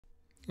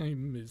I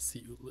miss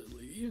you,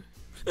 Lily.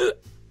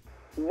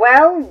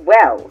 Well,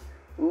 well.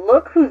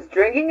 Look who's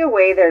drinking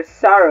away their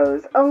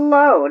sorrows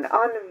alone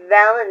on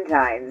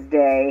Valentine's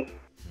Day.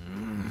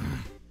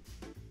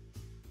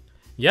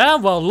 Yeah,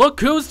 well, look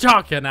who's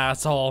talking,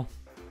 asshole.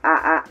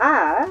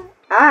 I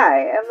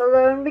am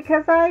alone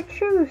because I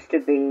choose to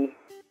be.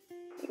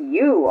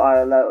 You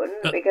are alone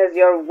because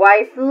your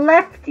wife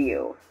left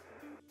you.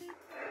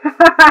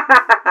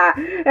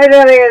 It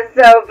really is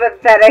so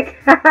pathetic.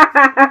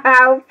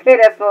 How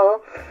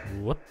pitiful.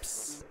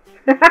 Whoops.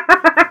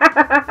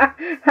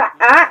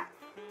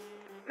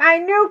 My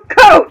new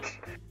coat!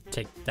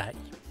 Take that,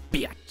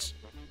 you bitch.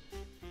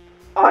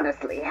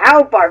 Honestly,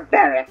 how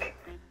barbaric.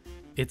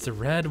 It's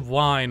red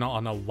wine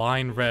on a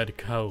wine red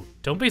coat.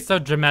 Don't be so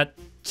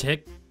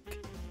dramatic.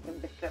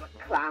 Imbecile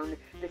clown,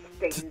 the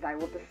stains I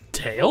will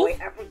Tail?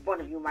 destroy every one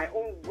of you. My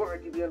own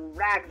words will be in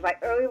rags by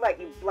early light,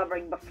 you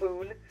blubbering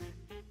buffoon.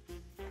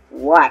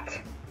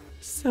 What?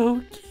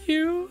 So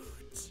cute.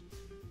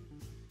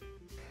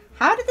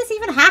 How did this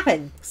even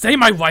happen? Say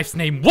my wife's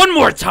name one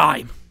more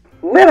time!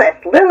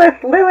 Lilith,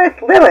 Lilith,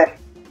 Lilith, Lilith.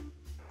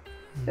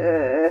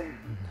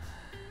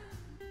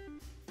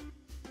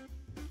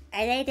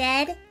 Are they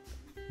dead?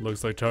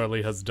 Looks like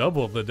Charlie has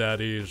double the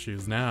daddy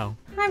issues now.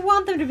 I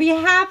want them to be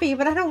happy,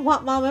 but I don't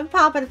want Mom and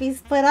Papa to be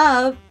split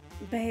up.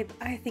 Babe,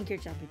 I think you're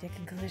jumping to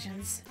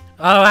conclusions.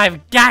 Oh,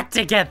 I've got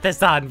to get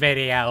this on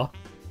video.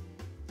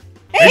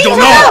 Angel!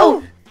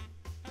 No!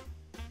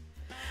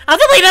 I'll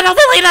delete it, I'll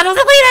delete it, I'll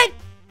delete it!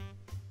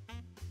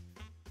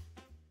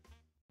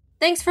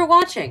 Thanks for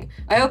watching!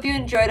 I hope you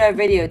enjoyed our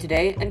video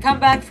today, and come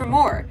back for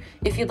more!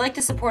 If you'd like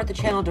to support the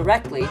channel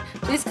directly,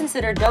 please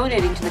consider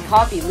donating to the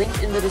Ko-fi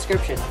linked in the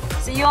description.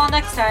 See you all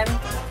next time!